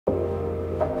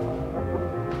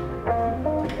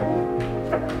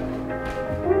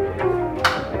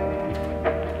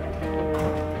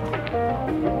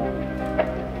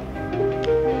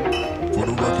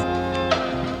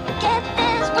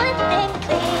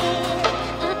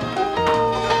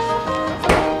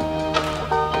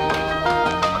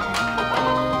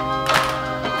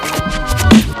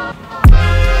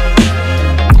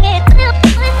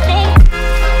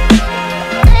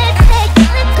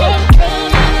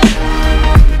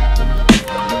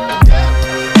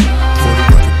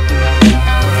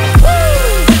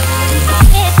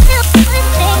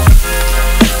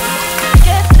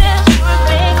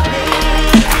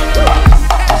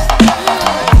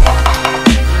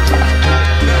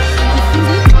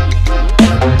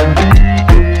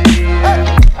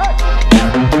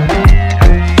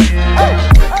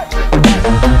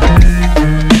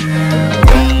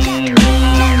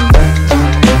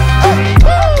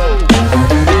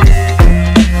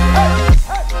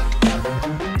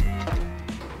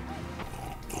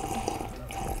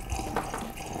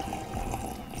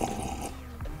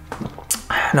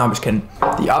No, I'm just kidding.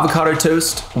 The avocado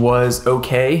toast was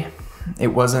okay. It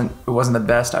wasn't the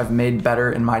best. I've made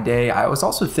better in my day. I was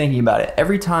also thinking about it.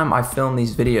 Every time I film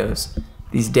these videos,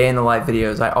 these day in the life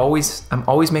videos, I'm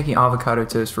always making avocado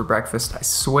toast for breakfast. I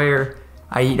swear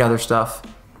I eat other stuff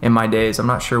in my days. I'm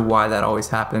not sure why that always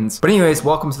happens. But anyways,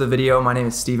 welcome to the video. My name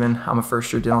is Steven. I'm a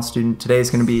first year dental student. Today is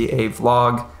gonna be a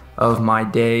vlog of my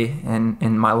day and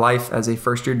in my life as a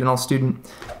first year dental student.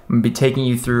 I'm gonna be taking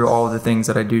you through all of the things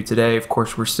that I do today. Of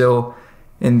course, we're still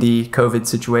in the COVID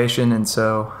situation, and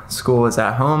so school is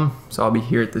at home, so I'll be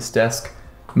here at this desk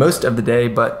most of the day,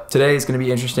 but today is going to be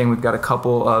interesting. We've got a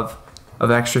couple of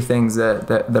extra things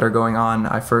that are going on.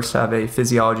 I first have a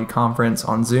physiology conference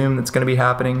on Zoom that's going to be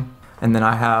happening, and then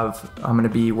I'm going to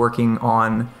be working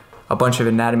on a bunch of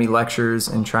anatomy lectures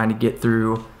and trying to get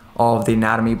through all of the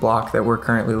anatomy block that we're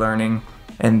currently learning.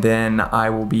 And then I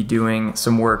will be doing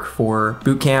some work for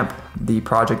Bootcamp. The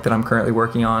project that I'm currently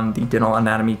working on, the Dental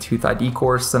Anatomy Tooth ID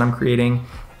course that I'm creating,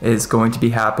 is going to be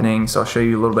happening. So I'll show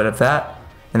you a little bit of that.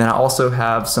 And then I also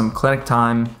have some clinic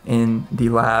time in the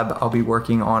lab. I'll be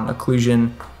working on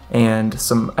occlusion and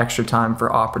some extra time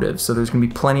for operative. So there's gonna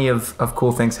be plenty of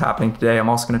cool things happening today. I'm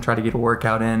also gonna try to get a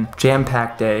workout in.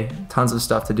 Jam-packed day, tons of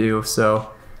stuff to do. So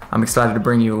I'm excited to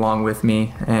bring you along with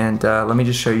me, and let me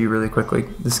just show you really quickly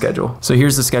the schedule. So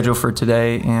here's the schedule for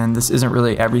today, and this isn't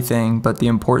really everything, but the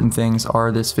important things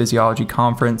are this physiology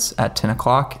conference at 10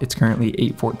 o'clock. It's currently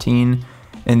 8:14,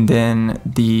 and then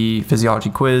the physiology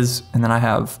quiz, and then I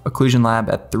have Occlusion Lab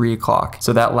at 3 o'clock.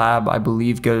 So that lab, I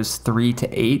believe, goes 3 to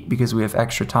 8 because we have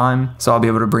extra time. So I'll be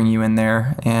able to bring you in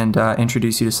there and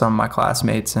introduce you to some of my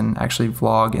classmates and actually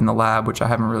vlog in the lab, which I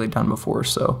haven't really done before.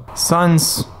 So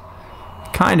sun's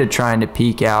kind of trying to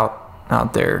peek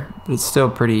out there, but it's still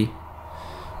pretty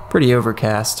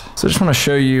overcast. So I just want to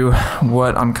show you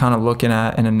what I'm kind of looking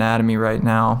at in anatomy right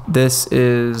now. This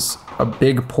is a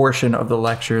big portion of the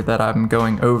lecture that I'm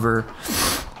going over,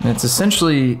 and it's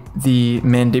essentially the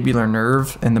mandibular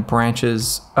nerve and the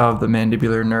branches of the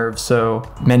mandibular nerve. So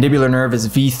mandibular nerve is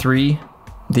V3,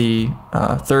 the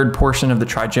third portion of the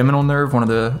trigeminal nerve, one of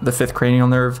the fifth cranial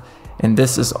nerve, and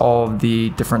this is all of the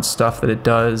different stuff that it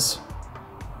does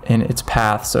in its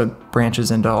path, so it branches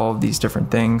into all of these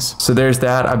different things. So there's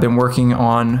that. I've been working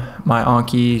on my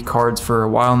Anki cards for a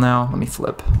while now. Let me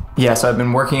flip. Yeah, so I've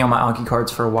been working on my Anki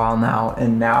cards for a while now,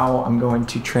 and now I'm going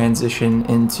to transition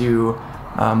into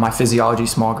my physiology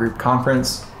small group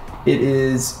conference. It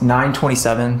is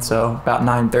 9:27, so about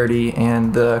 9:30,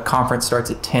 and the conference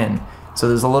starts at 10. So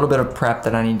there's a little bit of prep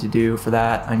that I need to do for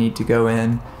that. I need to go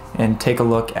in and take a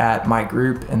look at my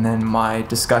group and then my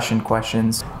discussion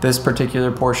questions. This particular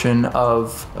portion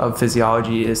of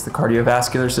physiology is the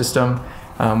cardiovascular system.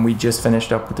 We just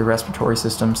finished up with the respiratory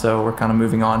system, so we're kind of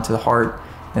moving on to the heart.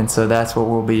 And so that's what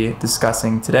we'll be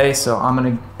discussing today. So I'm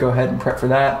gonna go ahead and prep for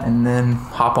that and then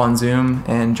hop on Zoom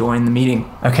and join the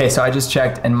meeting. Okay, so I just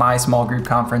checked and my small group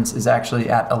conference is actually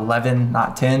at 11,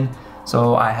 not 10.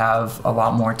 So I have a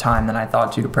lot more time than I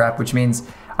thought to prep, which means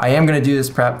I am going to do this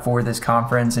prep for this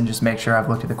conference and just make sure I've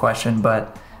looked at the question,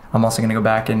 but I'm also going to go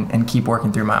back and keep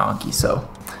working through my Anki. So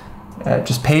it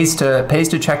just pays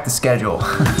to check the schedule.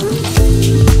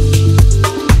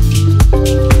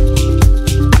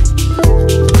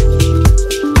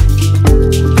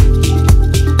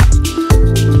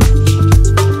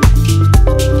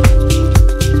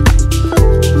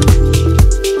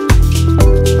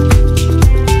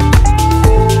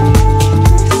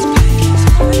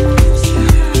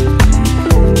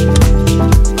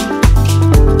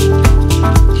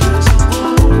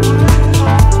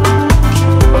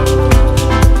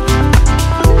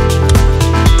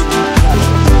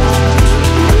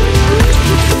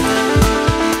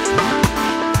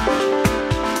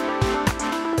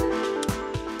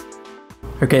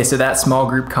 Okay, so that small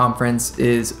group conference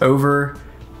is over.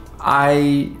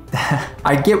 I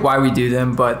get why we do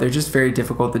them, but they're just very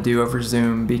difficult to do over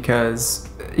Zoom because,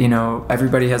 you know,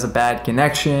 everybody has a bad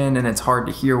connection and it's hard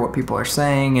to hear what people are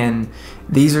saying. And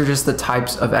these are just the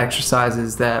types of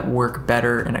exercises that work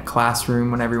better in a classroom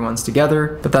when everyone's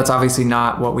together, but that's obviously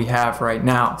not what we have right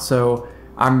now. So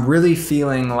I'm really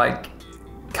feeling like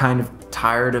kind of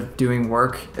tired of doing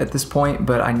work at this point,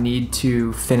 but I need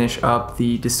to finish up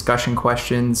the discussion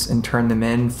questions and turn them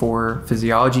in for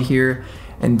physiology here.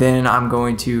 And then I'm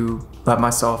going to let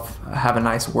myself have a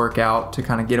nice workout to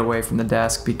kind of get away from the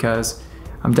desk because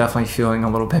I'm definitely feeling a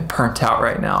little bit burnt out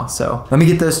right now. So let me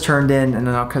get those turned in and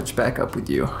then I'll catch back up with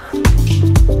you.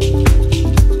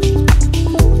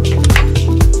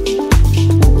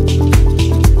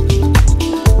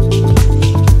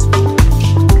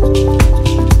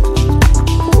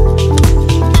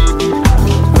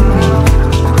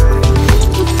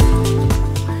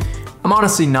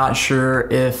 honestly not sure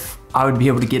if I would be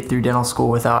able to get through dental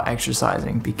school without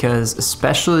exercising, because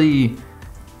especially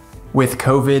with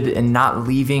COVID and not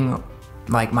leaving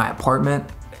like my apartment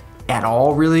at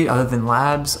all really, other than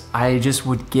labs, I just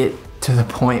would get to the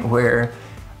point where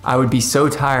I would be so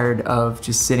tired of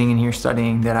just sitting in here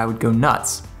studying that I would go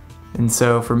nuts. And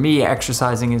so for me,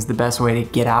 exercising is the best way to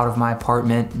get out of my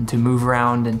apartment and to move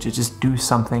around and to just do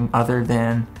something other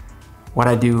than what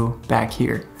I do back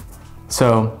here.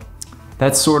 So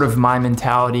that's sort of my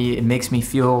mentality. It makes me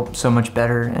feel so much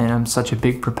better, and I'm such a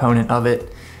big proponent of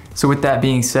it. So with that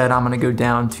being said, I'm gonna go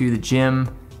down to the gym,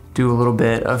 do a little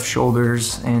bit of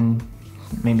shoulders and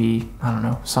maybe, I don't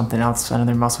know, something else,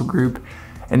 another muscle group,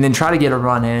 and then try to get a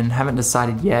run in. Haven't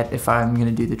decided yet if I'm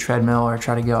gonna do the treadmill or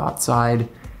try to go outside.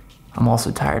 I'm also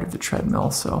tired of the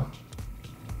treadmill, so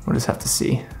we'll just have to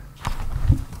see.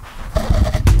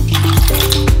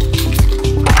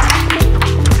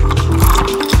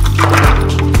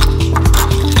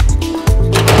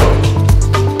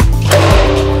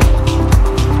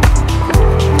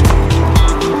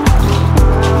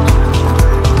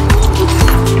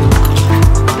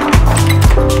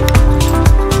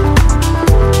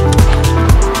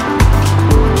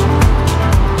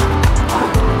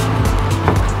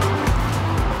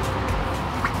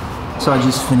 So I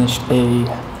just finished a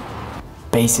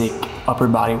basic upper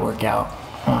body workout.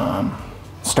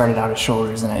 Started out as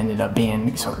shoulders and I ended up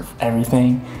being sort of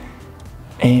everything.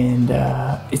 And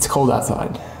it's cold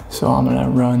outside, so I'm gonna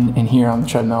run in here on the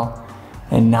treadmill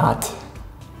and not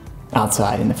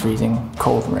outside in the freezing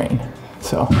cold rain.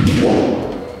 So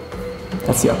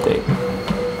that's the update.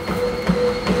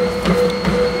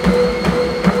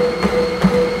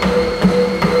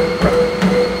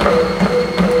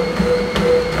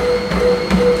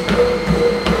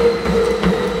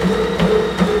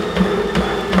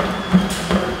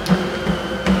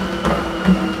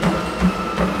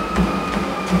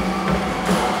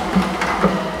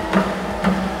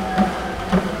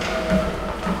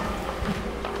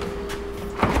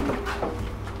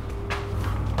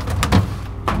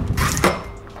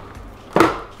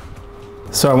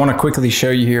 So I want to quickly show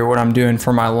you here what I'm doing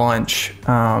for my lunch.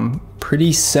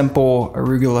 Pretty simple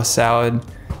arugula salad.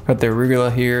 Got the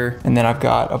arugula here, and then I've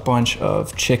got a bunch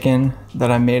of chicken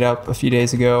that I made up a few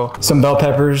days ago. Some bell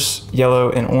peppers, yellow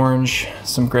and orange,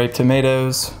 some grape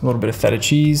tomatoes, a little bit of feta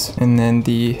cheese, and then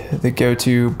the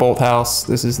go-to Bolt House.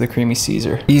 This is the creamy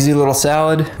Caesar. Easy little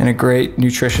salad and a great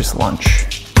nutritious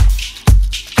lunch.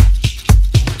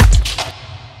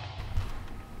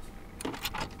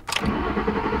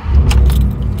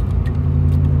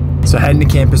 So heading to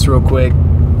campus real quick,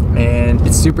 and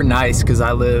it's super nice because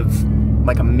I live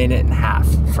like a minute and a half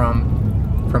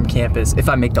from campus if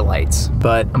I make the lights.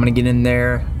 But I'm gonna get in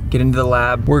there, get into the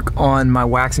lab, work on my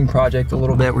waxing project a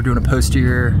little bit. We're doing a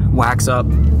posterior wax up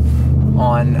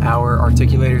on our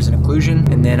articulators and occlusion,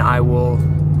 and then I will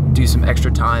do some extra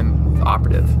time with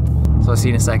Operative. So I'll see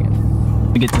you in a second.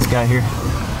 Let me get this guy here.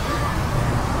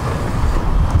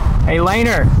 Hey,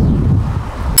 Laner.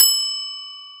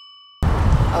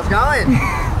 How's it going?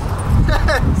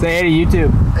 Say hey to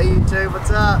YouTube. Hey YouTube, what's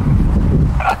up?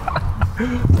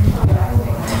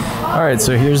 All right,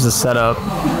 so here's the setup.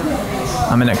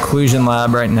 I'm in Occlusion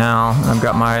Lab right now. I've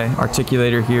got my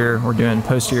articulator here. We're doing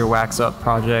posterior wax up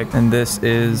project, and this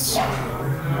is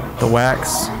the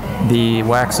wax, the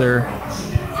waxer,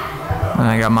 and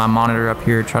I got my monitor up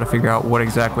here to try to figure out what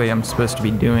exactly I'm supposed to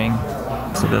be doing.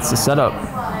 So that's the setup.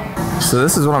 So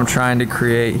this is what I'm trying to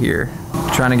create here.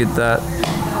 Trying to get that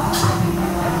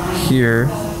here.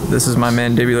 This is my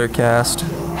mandibular cast.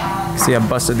 See, I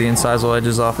busted the incisal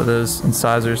edges off of those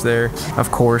incisors there,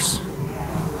 of course.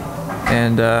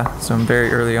 And so I'm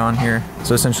very early on here.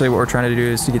 So essentially what we're trying to do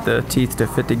is to get the teeth to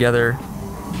fit together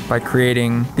by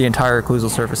creating the entire occlusal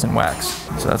surface in wax.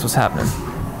 So that's what's happening.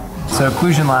 So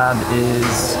Occlusion Lab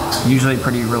is usually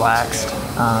pretty relaxed.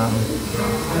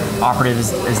 Operative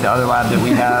is the other lab that we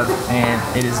have,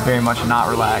 and it is very much not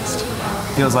relaxed.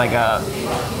 Feels like a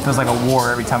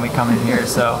war every time we come in here.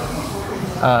 So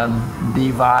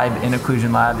the vibe in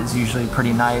Occlusion Lab is usually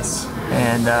pretty nice,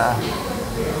 and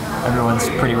everyone's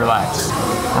pretty relaxed.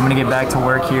 I'm gonna get back to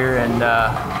work here, and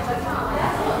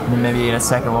then maybe in a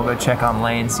second we'll go check on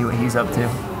Lane, see what he's up to.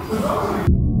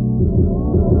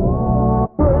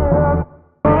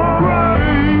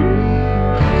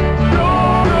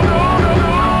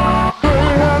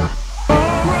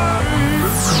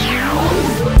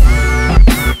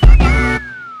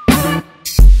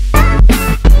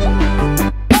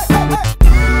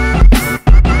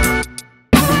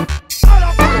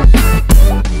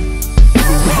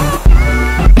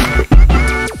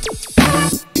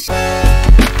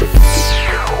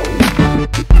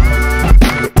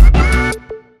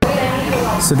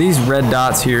 So these red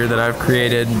dots here that I've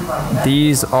created,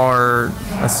 these are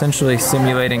essentially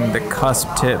simulating the cusp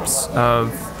tips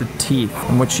of the teeth.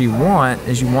 And what you want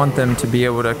is you want them to be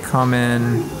able to come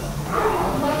in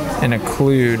and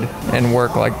occlude and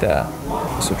work like that.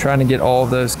 So trying to get all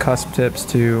of those cusp tips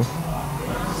to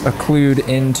occlude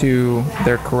into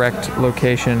their correct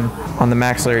location on the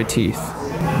maxillary teeth.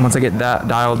 Once I get that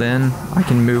dialed in, I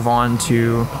can move on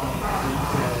to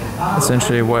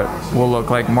essentially what will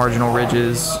look like marginal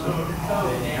ridges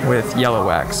with yellow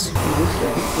wax.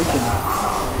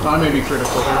 I may be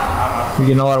critical here. You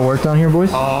getting a lot of work done here,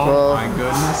 boys? Oh my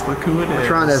goodness, look who it is. We're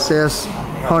trying to assess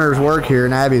Hunter's work here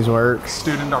and Abby's work.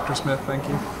 Student Dr. Smith, thank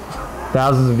you.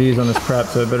 Thousands of views on this prep,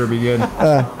 so it better be good.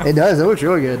 It does. It looks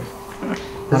really good.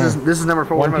 This is number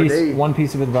 4 One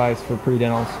piece of advice for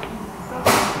pre-dentals.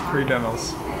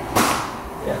 Pre-dentals.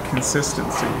 Yeah.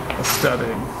 Consistency,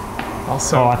 aesthetic.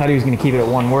 Also, Oh, I thought he was going to keep it at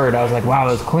one word. I was like, wow,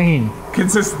 that's clean.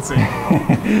 consistency. So,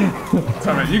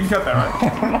 I mean, you can cut that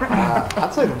right.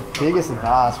 I'd say the biggest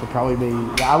advice would probably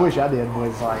be, I wish I did,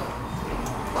 was like,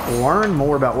 learn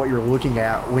more about what you're looking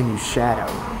at when you shadow.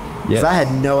 Because I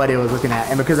had no idea what I was looking at.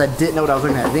 And because I didn't know what I was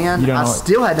looking at then, I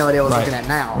still had no idea what I was looking at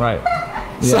now. Right.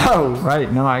 So,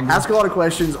 right. No, I agree. ask a lot of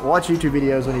questions, watch YouTube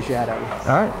videos when you shadow.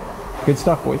 All right. Good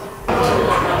stuff, boys.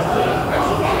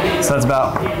 So that's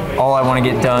about all I want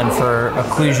to get done for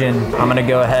occlusion. I'm going to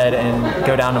go ahead and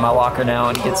go down to my locker now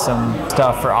and get some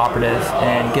stuff for operative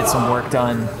and get some work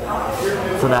done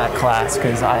for that class,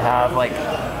 because I have like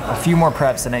a few more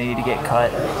preps that I need to get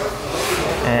cut,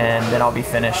 and then I'll be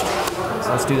finished. So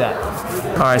let's do that.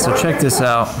 All right, so check this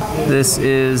out. This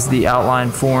is the outline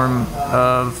form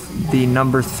of the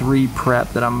number 3 prep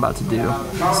that I'm about to do.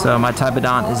 So my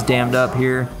typodont is dammed up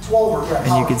here,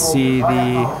 and you can see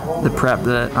the prep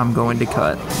that I'm going to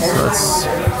cut. So let's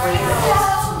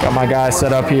got my guy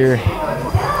set up here,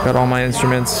 got all my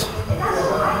instruments.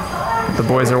 The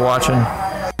boys are watching.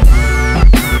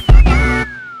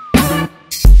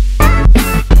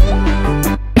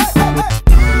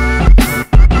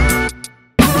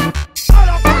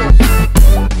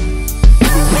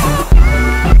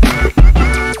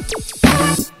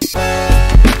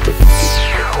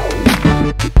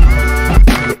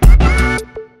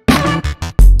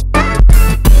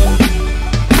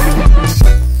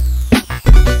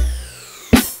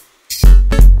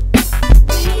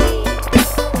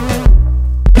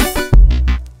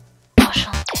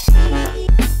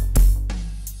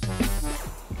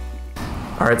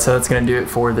 Alright, so that's going to do it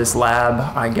for this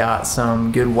lab. I got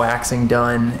some good waxing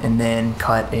done and then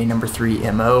cut a number 3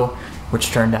 MO, which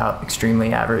turned out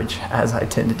extremely average, as I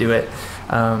tend to do it.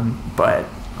 But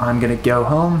I'm going to go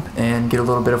home and get a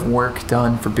little bit of work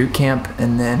done for boot camp,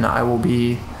 and then I will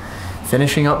be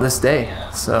finishing up this day.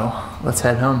 So let's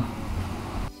head home.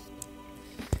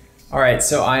 Alright,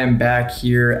 so I am back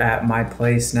here at my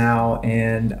place now,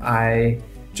 and I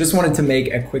just wanted to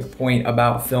make a quick point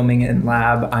about filming in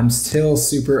lab. I'm still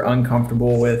super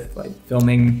uncomfortable with like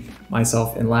filming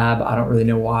myself in lab. I don't really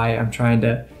know why. I'm trying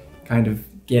to kind of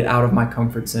get out of my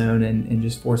comfort zone and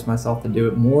just force myself to do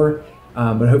it more.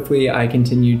 But hopefully I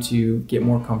continue to get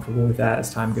more comfortable with that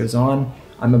as time goes on.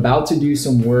 I'm about to do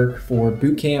some work for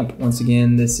Bootcamp. Once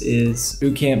again, this is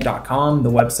bootcamp.com,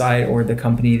 the website or the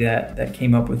company that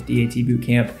came up with DAT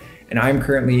Bootcamp. And I'm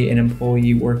currently an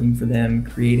employee working for them,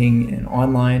 creating an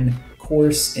online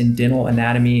course in dental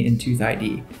anatomy and tooth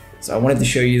ID. So I wanted to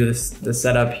show you the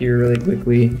setup here really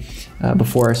quickly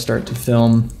before I start to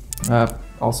film.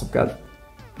 Also got a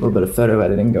little bit of photo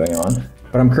editing going on.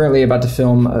 But I'm currently about to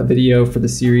film a video for the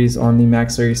series on the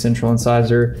maxillary central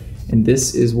incisor. And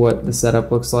this is what the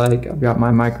setup looks like. I've got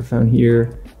my microphone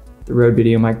here, the Rode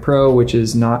VideoMic Pro, which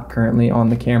is not currently on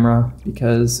the camera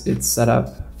because it's set up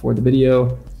for the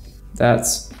video.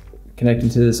 That's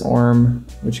connected to this arm,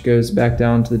 which goes back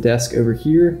down to the desk over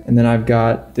here. And then I've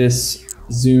got this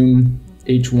Zoom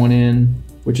H1N,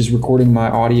 which is recording my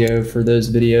audio for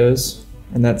those videos.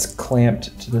 And that's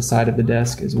clamped to the side of the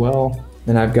desk as well.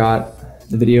 Then I've got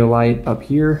the video light up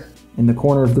here in the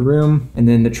corner of the room, and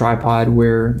then the tripod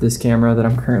where this camera that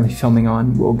I'm currently filming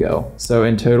on will go. So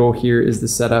in total, here is the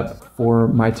setup for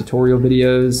my tutorial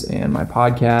videos and my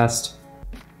podcast,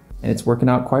 and it's working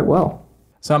out quite well.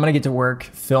 So I'm gonna get to work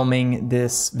filming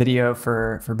this video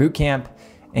for Bootcamp,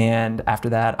 and after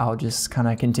that, I'll just kind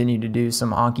of continue to do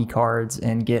some Anki cards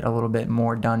and get a little bit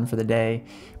more done for the day.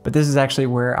 But this is actually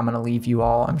where I'm gonna leave you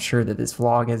all. I'm sure that this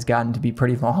vlog has gotten to be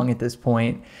pretty long at this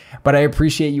point, but I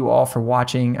appreciate you all for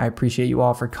watching. I appreciate you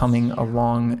all for coming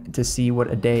along to see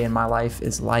what a day in my life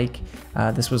is like.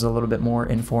 This was a little bit more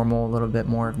informal, a little bit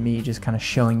more of me just kind of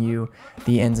showing you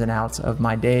the ins and outs of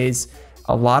my days.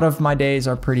 A lot of my days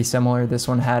are pretty similar. This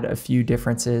one had a few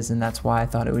differences, and that's why I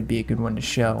thought it would be a good one to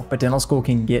show. But dental school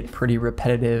can get pretty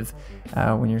repetitive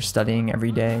when you're studying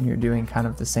every day and you're doing kind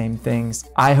of the same things.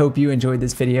 I hope you enjoyed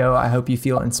this video. I hope you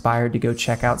feel inspired to go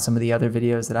check out some of the other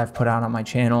videos that I've put out on my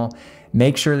channel.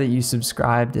 Make sure that you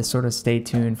subscribe to sort of stay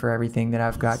tuned for everything that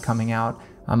I've got coming out.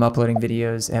 I'm uploading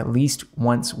videos at least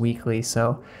once weekly,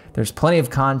 so there's plenty of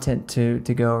content to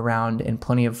go around and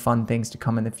plenty of fun things to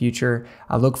come in the future.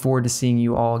 I look forward to seeing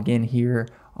you all again here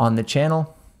on the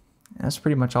channel. That's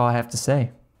pretty much all I have to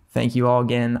say. Thank you all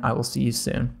again. I will see you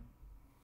soon.